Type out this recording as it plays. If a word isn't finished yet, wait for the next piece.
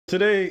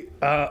Today,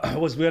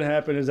 what's going to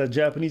happen is that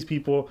Japanese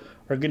people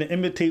are going to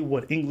imitate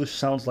what English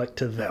sounds like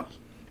to them.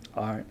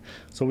 All right.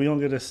 So we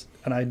don't get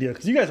an idea.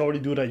 Because you guys already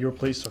do it at your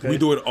place, okay? We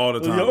do it all the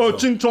time. Oh,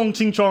 ching chong,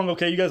 ching chong.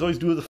 Okay, you guys always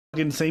do the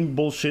fucking same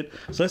bullshit.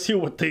 So let's hear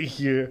what they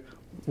hear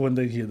when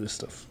they hear this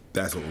stuff.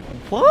 That's what we do.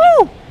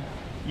 Wow!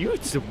 You're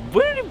so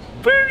very,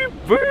 very,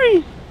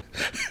 very...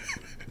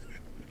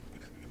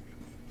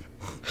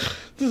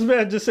 This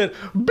man just said,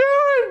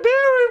 berry,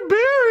 berry,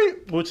 berry,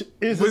 which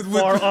isn't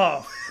far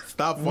off.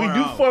 Stop We far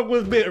do out. fuck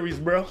with berries,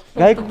 bro.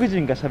 外国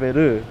人が喋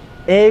る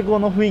英語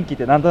の雰囲気っ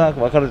てなんとな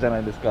くわかるじゃな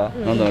いですか。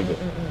なんとなく。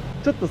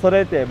ちょっとそ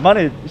れって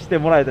真似して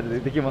もらえた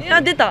りできます？い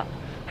や、出た。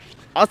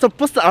Also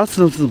post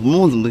also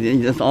もう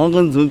das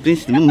Augen so ein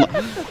bisschen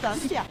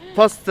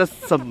post das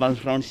man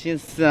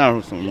Französisch so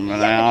ja so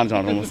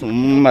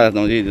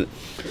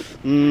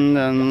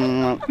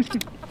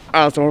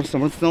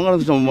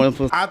mal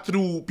so I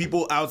threw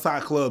people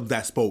outside clubs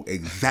that spoke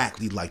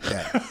exactly like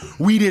that.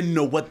 We didn't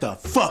know what the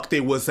fuck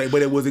they would say,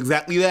 but it was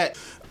exactly that.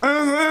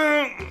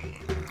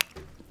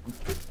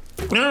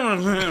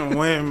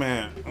 Wait a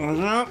minute.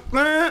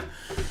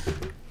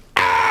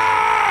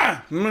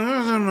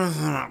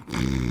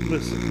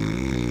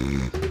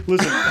 Listen,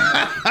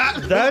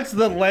 that's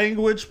the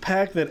language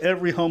pack that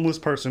every homeless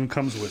person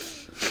comes with.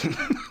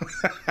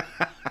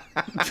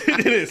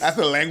 It is. That's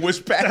a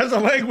language pack. That's a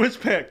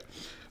language pack.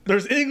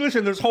 There's English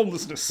and there's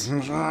homelessness. You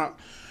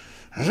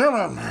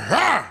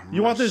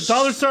want this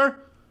dollar, sir?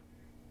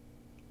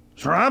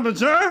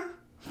 Sir?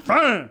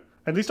 Fine.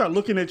 And they start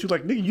looking at you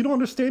like, nigga, you don't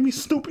understand me,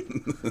 stupid.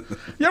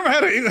 You ever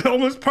had a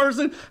homeless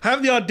person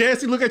have the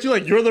audacity to look at you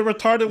like you're the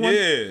retarded one?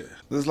 Yeah.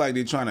 It's like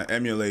they're trying to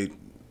emulate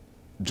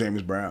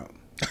James Brown.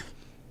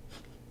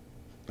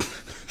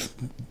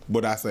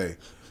 What I say?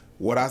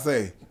 What I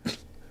say?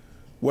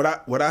 What I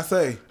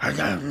say?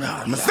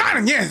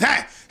 Masada, yes,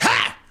 ha,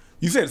 ha!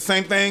 You said the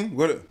same thing?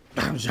 What?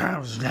 Can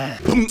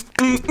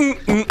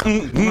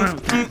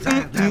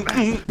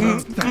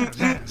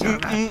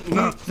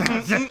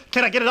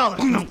I get it all?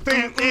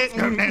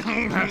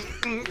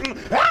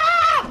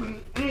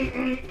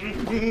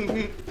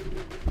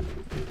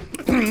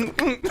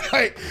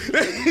 Like,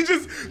 he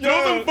just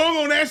throw some phone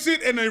on that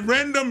shit and a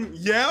random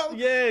yell,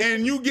 Yeah.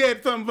 and you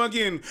get some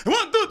fucking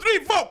 1, 2, 3,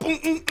 4.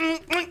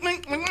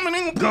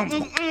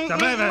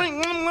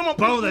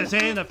 Boulders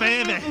in the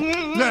baby.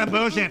 The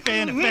bullshit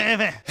in the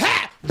baby.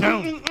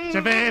 Don't,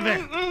 the baby.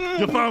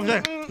 Your phone,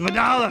 the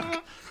dollar.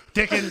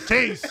 Dick and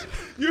cheese.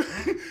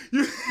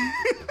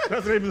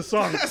 That's the name of the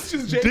song. That's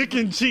just Dick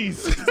and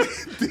cheese.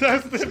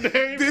 That's the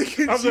name Dick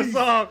and of the cheese.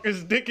 song.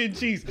 It's Dick and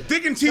cheese.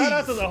 Dick and cheese. Shout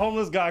out to the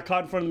homeless guy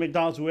caught in front of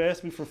McDonald's who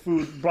asked me for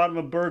food, brought him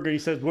a burger. He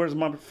says, "Where's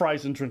my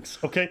fries and drinks?"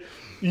 Okay,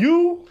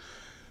 you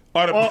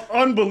are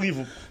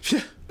unbelievable.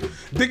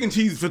 Dick and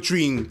cheese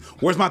vitrine.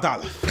 Where's my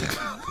dollar?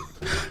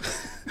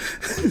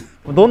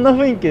 どんな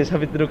雰囲気で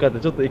喋ってるかって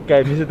ちょっと一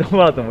回見せても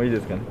らってもいいで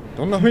すかね。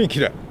どんな雰囲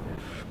気だ。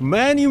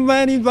Many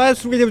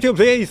bus with the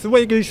place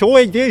where you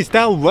showing this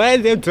down where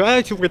they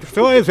try to with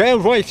toys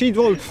and right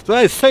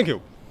thank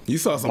you. You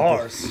saw some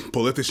Bars.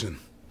 politician.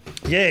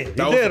 Yeah, That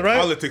you was did, the right?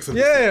 politics of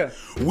Yeah. this.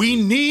 We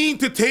need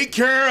to take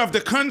care of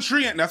the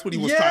country, and that's what he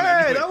was trying to Yeah,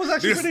 emulate. that was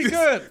actually pretty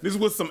good. This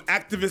was some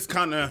activist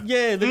kind of.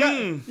 Yeah,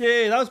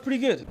 yeah, that was pretty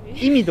good.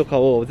 意味とか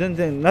を全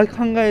然考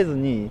えず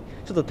に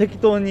ちょっと適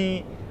当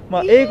にま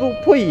あ英語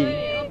っぽい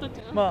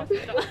まあ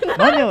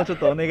真似をちょっ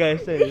とお願い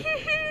したいです。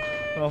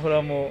まあこれ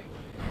はもう。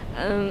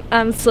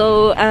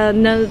So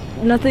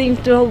nothing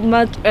too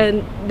much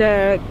and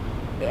the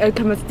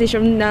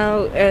competition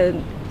now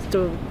and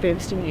so very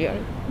similar.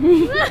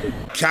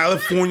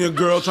 California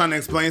girl trying to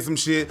explain some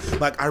shit.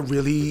 Like, I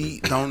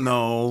really don't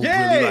know. Yay!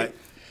 Really like,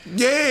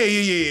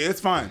 yeah,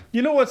 it's fine.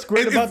 You know what's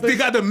great about They this?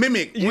 got the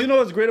mimic. You know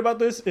what's great about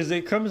this is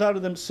it comes out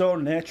of them so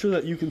natural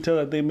that you can tell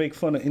that they make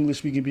fun of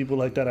English-speaking people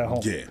like that at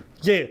home. Yeah.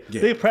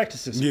 They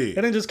practice this. Yeah. It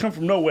didn't just come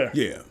from nowhere.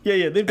 Yeah.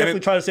 They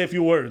definitely try to say a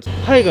few words.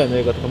 海外の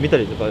映画とか見た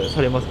りとか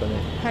されますかね。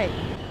はい。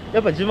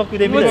やっぱ字幕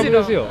で見たりもちろ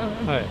んですよ。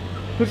はい。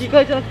吹き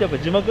替えじゃなくてやっぱ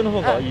字幕の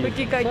方がいい。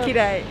吹き替え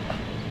嫌い。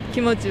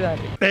気持ち悪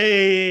い。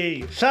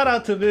 Hey, shout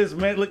out to this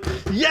man. Look,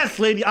 yes,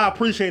 lady, I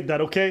appreciate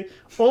that. Okay,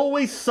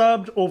 always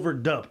subbed over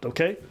dubbed.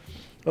 Okay,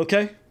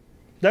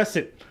 that's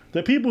it.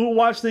 The people who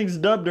watch things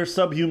dubbed, they're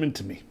subhuman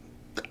to me.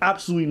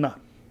 Absolutely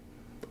not.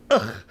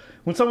 Ugh.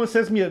 When someone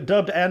sends me a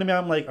dubbed anime,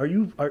 I'm like, are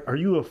you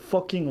a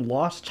fucking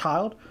lost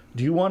child?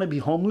 Do you want to be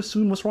homeless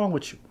soon? What's wrong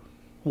with you?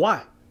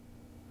 Why?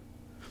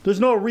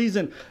 There's no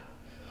reason.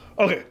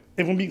 Okay,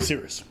 if I'm being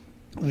serious,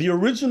 the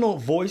original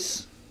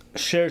voice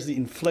shares the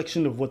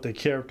inflection of what the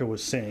character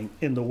was saying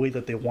in the way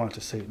that they want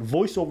to say it.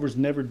 Voiceovers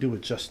never do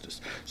it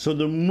justice. So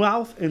the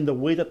mouth and the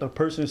way that the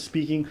person is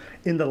speaking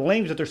in the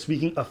language that they're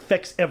speaking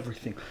affects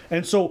everything.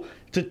 And so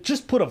to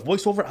just put a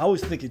voiceover, I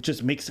always think it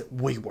just makes it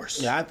way worse.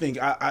 Yeah, I think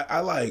I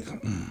like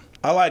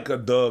a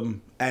dub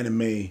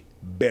anime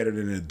better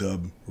than a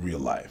dub real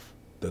life.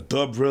 The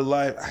dub real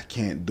life, I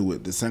can't do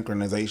it. The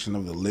synchronization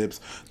of the lips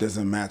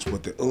doesn't match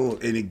with the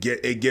and it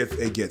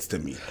gets to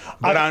me.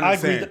 But I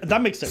understand. agree.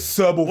 That makes sense.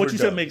 Sub over what you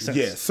said dub. makes sense.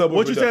 Yeah, sub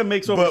What over you dub. said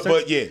makes over sense.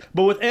 But yeah.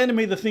 But with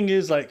anime, the thing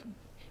is like,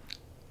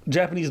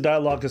 Japanese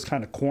dialogue is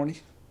kind of corny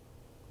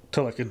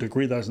to like a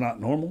degree that's not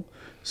normal.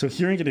 So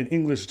hearing it in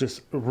English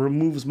just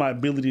removes my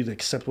ability to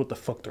accept what the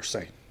fuck they're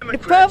saying.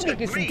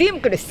 Republic is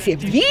democracy.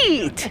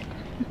 Yeet!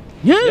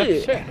 Yo,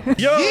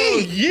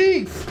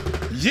 Yeet!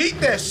 Yeet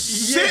that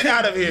shit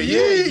out of here!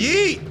 Yeah,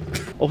 yeet!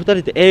 お二人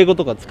って英語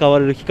とか使わ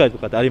れる機会と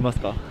かってあります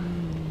か？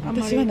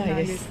私はない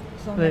です。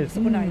ないです。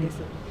そこないです。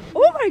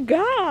Oh my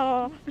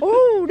god!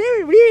 Oh,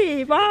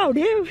 really? Wow,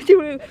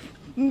 beautiful!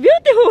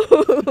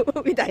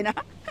 みたいな。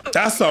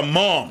That's a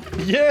mom.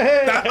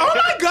 yeah. Oh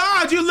my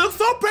God, you look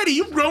so pretty.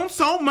 You've grown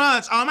so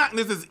much.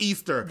 This is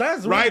Easter.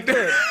 That's right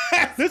really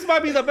there. This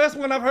might be the best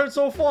one I've heard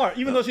so far.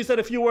 Even though she said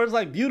a few words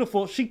like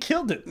beautiful, she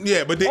killed it.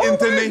 Yeah, but the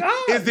intonation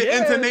is the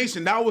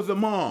intonation. That was a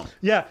mom.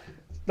 Yeah,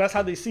 that's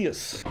how they see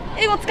us.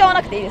 英語使わ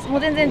なくていいです。も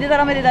う全然デタ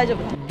ラメで大丈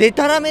夫。で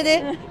たらめ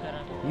で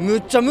む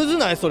っちゃむず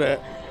ないそれ。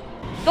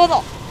どう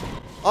ぞ。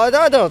あ、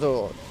だだだ。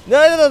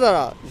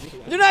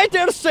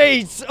United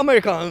States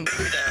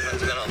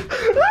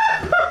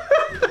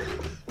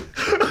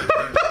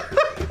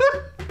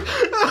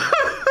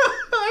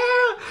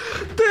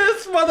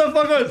American。This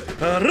motherfucker.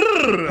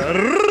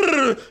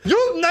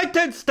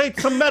 United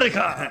States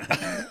America.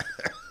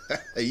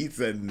 He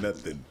said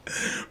nothing,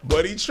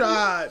 but he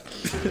tried.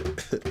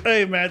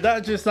 Hey man,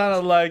 that just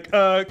sounded like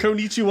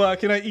konnichiwa.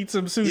 Can I eat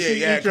some sushi?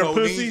 Yeah, eat your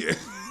pussy.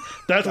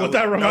 That's what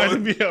that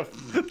reminded me of.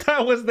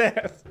 That was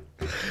that.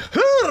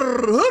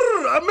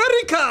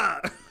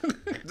 America.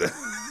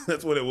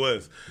 That's what it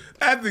was.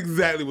 That's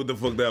exactly what the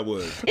fuck that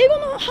was. 英語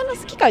の話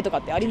す機会とか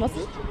ってあります？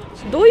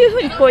どういう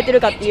風に聞こえて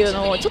るかっていう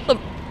のをちょっと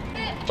教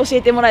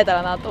えてもらえた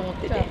らなと思っ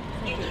てて。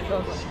みたい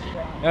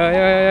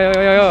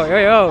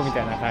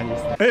な感じで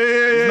すね。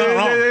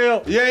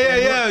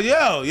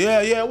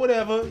Yeah,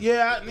 whatever.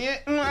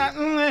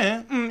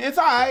 It's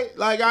alright.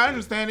 Like I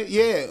understand it.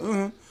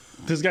 Yeah.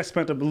 This guy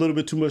spent a little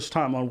bit too much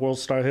time on World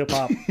Star Hip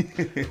Hop,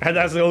 and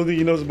that's the only thing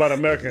he knows about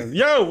Americans.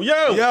 Yo,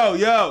 yeah.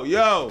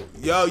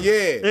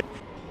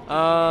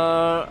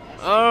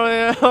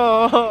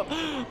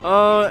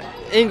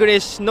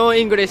 English, no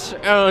English,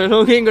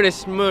 no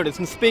English, 無理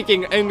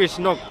speaking English,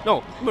 no,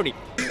 無理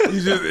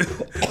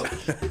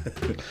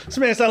This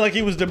man sounded like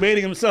he was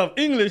debating himself.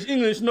 English,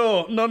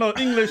 no,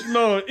 English,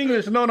 no.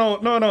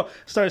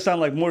 Started to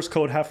sound like Morse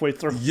code halfway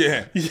through.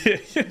 Yeah.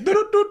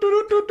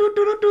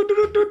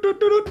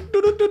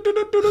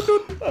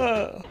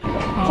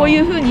 こうい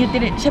う風に言って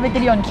る、喋って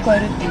るように聞こえ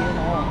るっていうの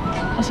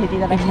を教えてい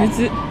ただきたい。む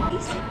ず。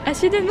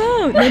足で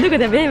もなんとか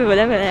ダメも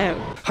ダメ。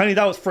Honey,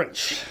 that was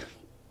French.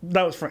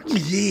 Yeah.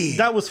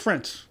 That was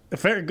French.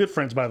 Very good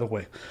French, by the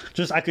way.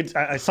 Just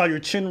I saw your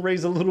chin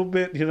raise a little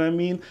bit. You know what I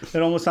mean?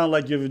 It almost sounded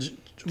like you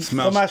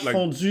smells fromage like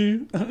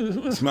fondu.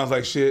 Smells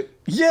like shit.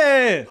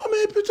 Yeah. Oh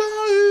mais putain,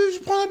 je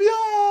prends bien.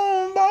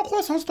 Bah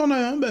croissant cette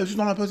année. Ben je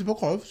t'en ai pas, c'est pas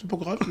grave.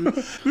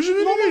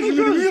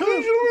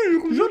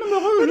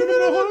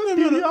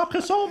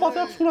 Après ça, on va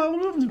faire.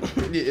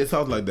 It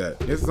sounds like that.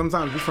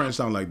 Sometimes the French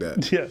sound like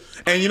that. Yeah.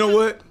 And you know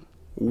what?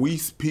 We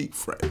speak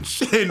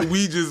French, and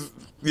we just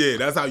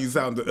that's how you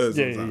sound to us.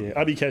 Yeah.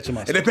 I be catching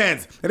myself. It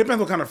depends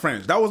what kind of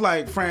French. That was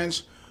like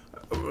French,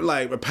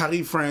 like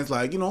Paris French,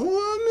 like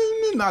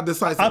not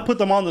decisive. I put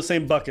them all in the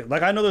same bucket.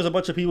 Like I know there's a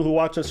bunch of people who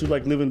watch us who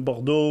like live in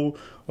Bordeaux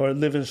or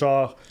live in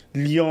genre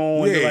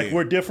Lyon, and they're like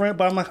we're different,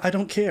 but I'm like I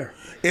don't care.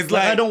 It's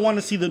like I don't want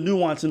to see the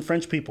nuance in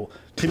French people.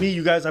 To me,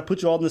 you guys, I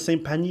put you all in the same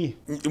panier.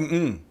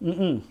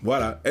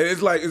 Voilà.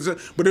 It's like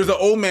but there's an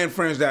old man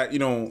French that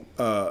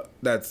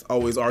that's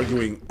always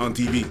arguing on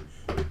TV.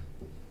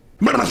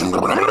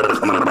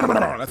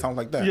 That sounds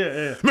like that.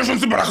 Yeah.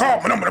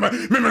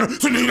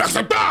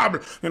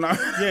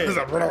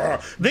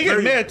 They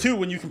get mad too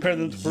when you compare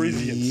them to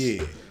Parisians.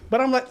 Yeah.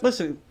 But I'm like,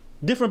 listen,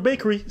 different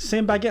bakery,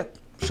 same baguette.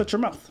 Shut your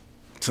mouth.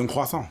 Some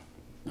croissant.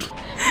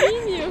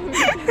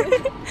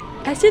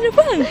 I should have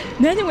fun.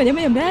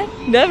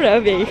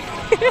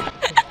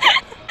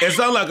 It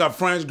sounds like a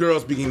French girl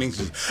speaking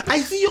English.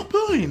 I see your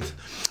point,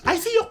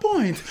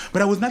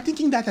 but I was not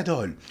thinking that at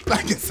all.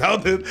 Like it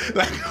sounded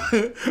like.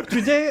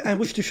 Today, I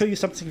wish to show you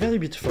something very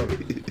beautiful.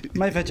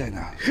 My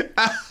vagina.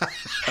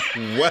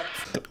 What?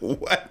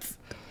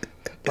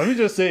 Let me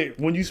just say,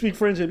 when you speak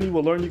French and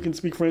people learn you can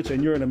speak French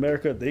and you're in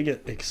America, they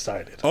get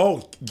excited.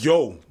 Oh,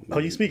 yo. Oh,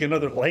 you speak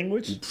another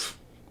language?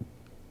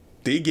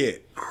 They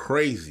get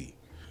crazy.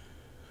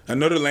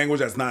 Another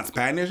language that's not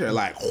Spanish, they're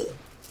like.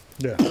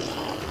 Yeah.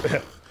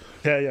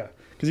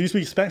 Because you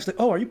speak Spanish, like,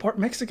 oh, are you part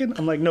Mexican?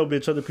 I'm like, no,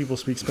 bitch, other people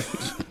speak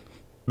Spanish.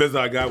 This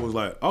guy was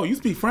like, oh, you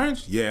speak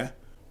French? Yeah.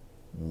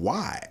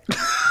 Why?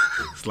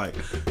 It's like,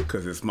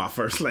 because it's my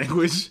first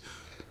language.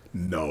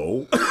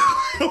 No.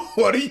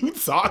 What are you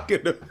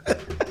talking about?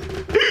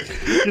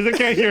 Because they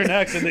can't hear an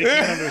accent, they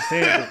can't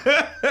understand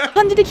it.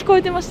 感じで聞こ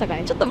えてましたか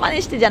ね。ちょっと真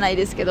似してじゃない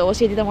ですけど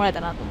教えてもらえた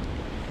なと思って。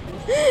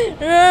み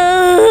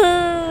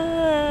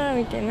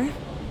たいなっ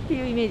て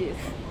いうイメージです。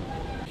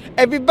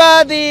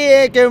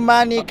Everybody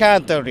Germany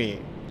country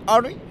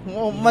あれ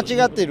もう間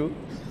違ってる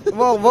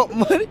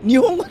日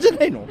本語じゃ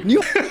ないの？日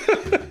本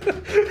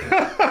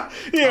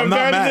Yeah, I'm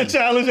not abandoned mad. the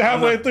challenge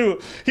halfway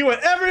through. He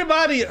went,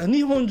 everybody,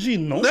 Nihonji,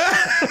 no.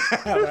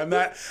 I'm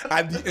not,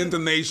 the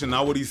intonation,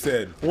 not what he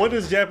said. What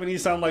does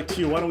Japanese sound like to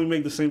you? Why don't we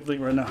make the same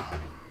thing right now?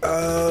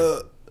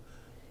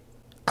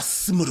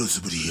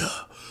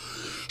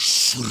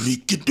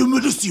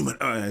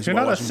 You're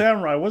not a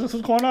samurai. What's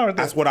going on with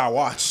That's that? what I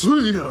watch.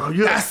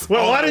 That's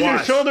all why I did your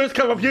watch. shoulders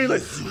come up here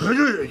like...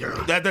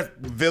 That's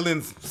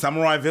villains,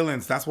 samurai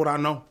villains. That's what I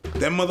know.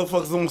 Them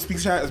motherfuckers don't speak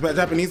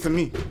Japanese to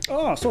me.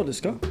 Oh, so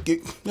this guy. There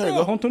you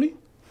go. Hontoni?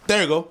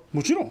 There you go.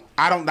 But you don't.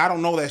 I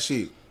don't know that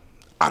shit.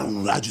 I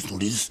don't know. I just know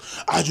this.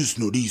 I just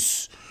know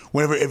this.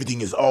 Whenever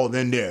everything is all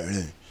in there.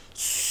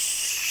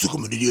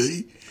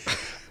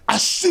 I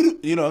should,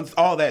 it's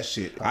all that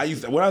shit. I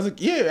used to, when I was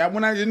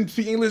when I didn't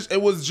speak English,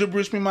 it was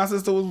gibberish. Me and my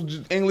sister was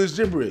English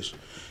gibberish.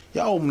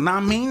 Yo,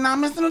 not missing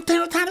a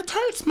tater tot of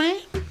turds, man.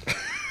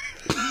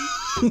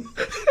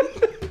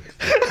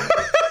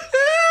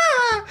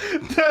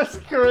 That's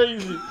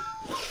crazy.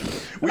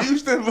 We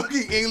used to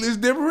fucking English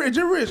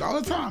gibberish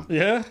all the time.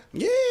 Yeah?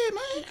 Yeah,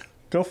 man.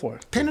 Go for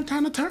it. Tater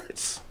tot of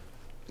turds.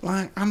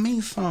 Like, I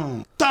mean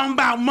some. Talking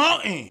about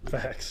Martin.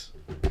 Facts.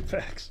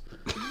 Facts.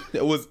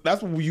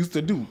 That's what we used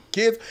to do.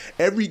 Kids,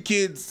 every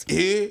kid's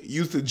here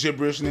used to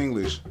gibberish in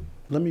English.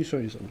 Let me show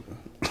you something.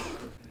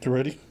 You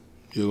ready?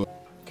 You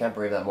Can't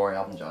believe that Maury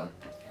album, John.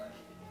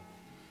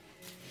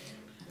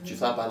 Did you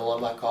stop by the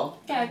Love Black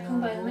Call? Yeah, I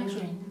come by the next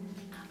one.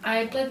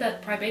 I played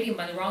that Privatium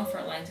by the wrong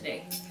front line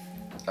today.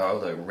 Oh,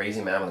 the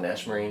Raising Man with the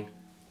National Marine.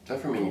 Don't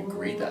for me you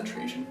agreed that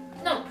Trajan.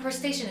 No, her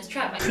station is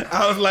trapped.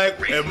 I was like,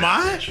 am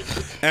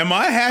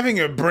I having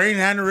a brain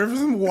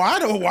aneurysm?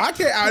 Why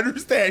can't I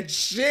understand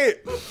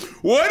shit?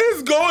 What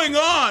is going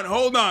on?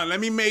 Hold on, let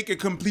me make a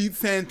complete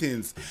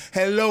sentence.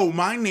 Hello,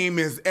 my name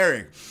is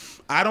Eric.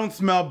 I don't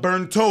smell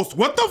burnt toast.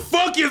 What the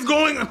fuck is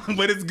going on?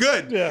 But it's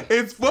good. Yeah.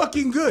 It's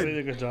fucking You good. did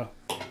a good job.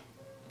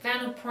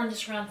 Vanna porn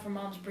this around for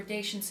mom's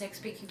predation sex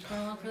speak. You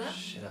going along for that?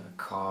 Shit, I have a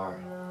car.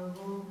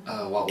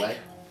 What way?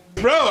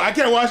 Bro, I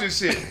can't watch this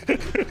shit.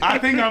 I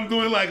think I'm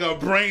doing like a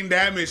brain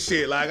damage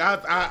shit. Like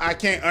I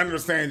can't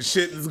understand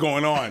shit that's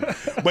going on.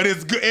 But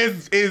it's good.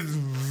 It's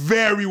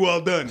very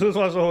well done. Just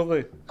watch the whole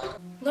thing.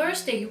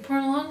 Luris Day, you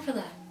porn along for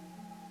that?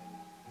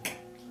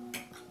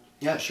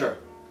 Yeah, sure.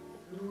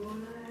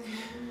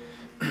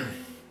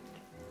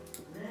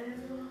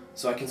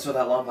 So I can sew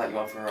that long black you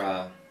want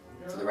for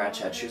the Rat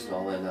Chad shoes and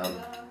all,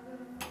 and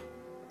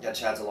yeah,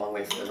 Chad's a long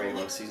way for the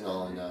rainbow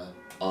seasonal and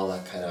all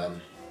that kind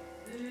of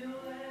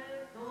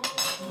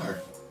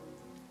art.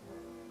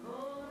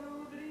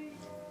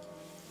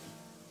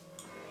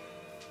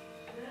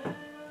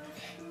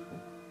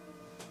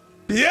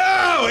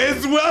 Yo,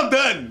 it's well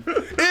done.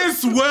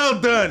 It's well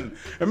done.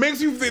 It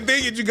makes you think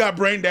that you got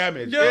brain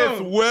damage. Yo.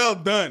 It's well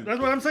done. That's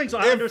what I'm saying. So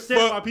I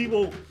understand why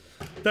people...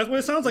 That's what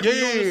it sounds like. You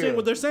don't understand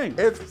what they're saying.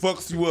 It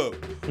fucks you up.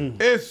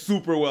 It's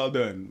super well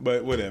done,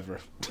 but whatever.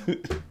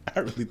 I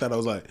really thought I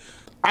was like,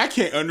 I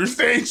can't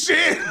understand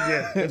shit.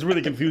 Yeah, it's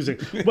really confusing.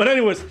 But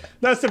anyways,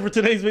 that's it for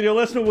today's video.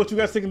 Let us know what you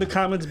guys think in the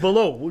comments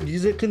below.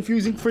 Is it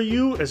confusing for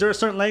you? Is there a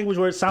certain language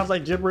where it sounds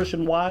like gibberish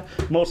and why?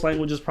 Most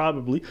languages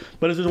probably.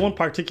 But is there one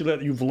particular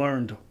that you've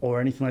learned or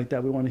anything like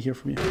that? We want to hear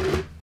from you.